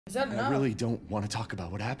Is that enough? I really don't want to talk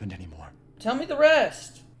about what happened anymore. Tell me the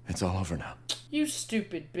rest. It's all over now. You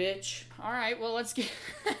stupid bitch. Alright, well, let's get...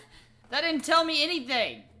 That didn't tell me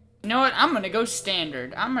anything. You know what? I'm gonna go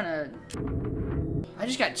standard. I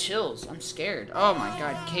just got chills. I'm scared. Oh my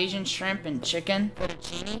god. Cajun shrimp and chicken.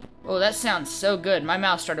 Fettuccine. Oh, that sounds so good. My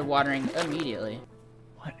mouth started watering immediately.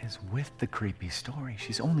 What is with the creepy story?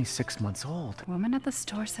 She's only 6 months old. Woman at the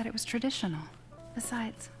store said it was traditional.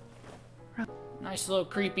 Besides... Nice little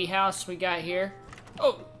creepy house we got here.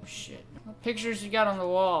 Oh, shit. What pictures you got on the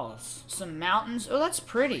walls? Some mountains. Oh, that's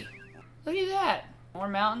pretty. Look at that. More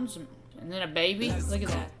mountains and then a baby. Look at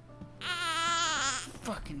that.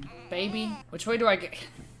 Fucking baby. Which way do I get?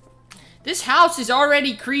 This house is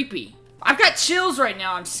already creepy. I've got chills right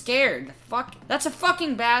now. I'm scared. The fuck? That's a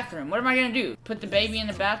fucking bathroom. What am I gonna do? Put the baby in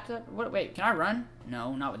the bathtub? What? Wait, can I run?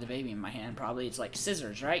 No, not with the baby in my hand. Probably it's like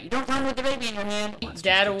scissors, right? You don't run with the baby in your hand.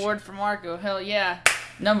 Dad award for Marko. Hell yeah.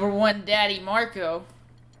 #1 daddy Marko.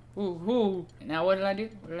 Ooh. Now what did I do?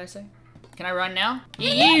 What did I say? Can I run now?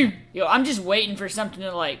 Yo, I'm just waiting for something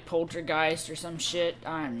to like poltergeist or some shit.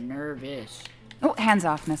 I'm nervous. Oh, hands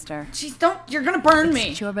off, mister. Jeez, don't. You're gonna burn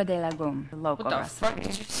me. Chuba de Lagum, the local What the restaurant. fuck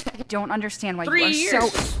did you say? I don't understand why 3 you are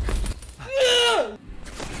years. so...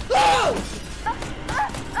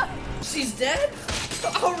 She's dead?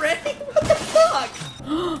 Already? What the fuck?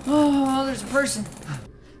 Oh, there's a person.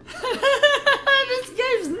 This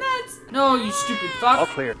game's nuts. No, you stupid fuck. All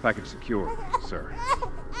clear. Package secure, sir.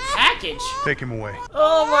 Package? Take him away.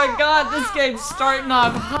 Oh my god, this game's starting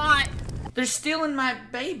off hot. They're stealing my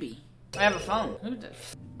baby. I have a phone. Who the...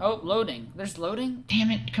 Oh, loading. There's loading?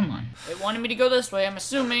 Damn it, come on. It wanted me to go this way. I'm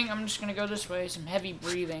assuming I'm just gonna go this way. Some heavy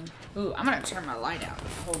breathing. Ooh, I'm gonna turn my light out.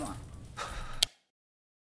 Hold on.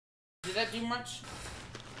 Did that do much?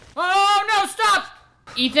 Oh, no, stop!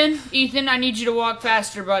 Ethan, I need you to walk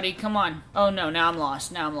faster, buddy. Come on. Oh no, now I'm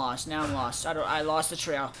lost. I lost the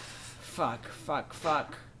trail. Fuck.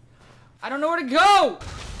 I don't know where to go!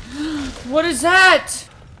 What is that?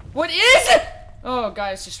 What is it? Oh,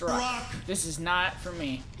 guys, it's just a rock. This is not for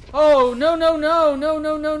me. Oh, no.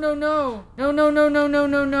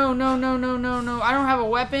 I don't have a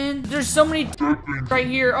weapon. There's so many right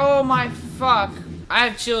here. Oh my fuck. I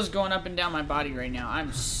have chills going up and down my body right now.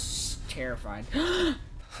 I'm terrified.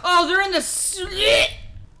 Oh, they're in the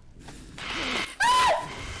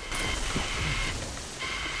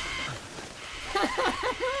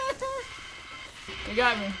They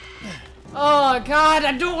got me. Oh god,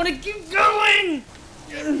 I don't want to keep going!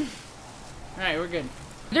 Alright, we're good.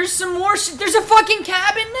 There's some more there's a fucking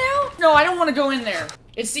cabin now? No, I don't want to go in there.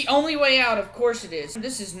 It's the only way out, of course it is.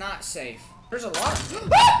 This is not safe. There's a lot.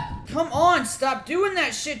 Come on, stop doing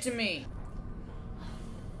that shit to me.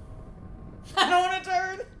 I don't want to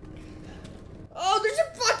turn. Oh, there's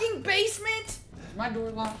a fucking basement. Is my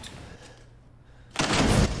door locked?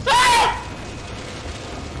 Ah!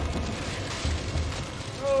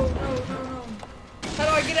 Oh, no. How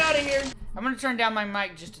do I get out of here? I'm gonna turn down my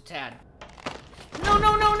mic just a tad. No,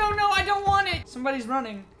 I don't want it. Somebody's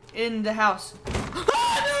running in the house.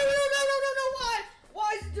 Ah, no, why?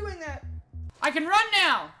 Why is it doing that? I can run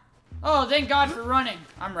now. Oh, thank God for running.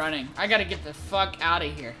 I'm running. I gotta get the fuck out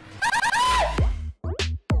of here.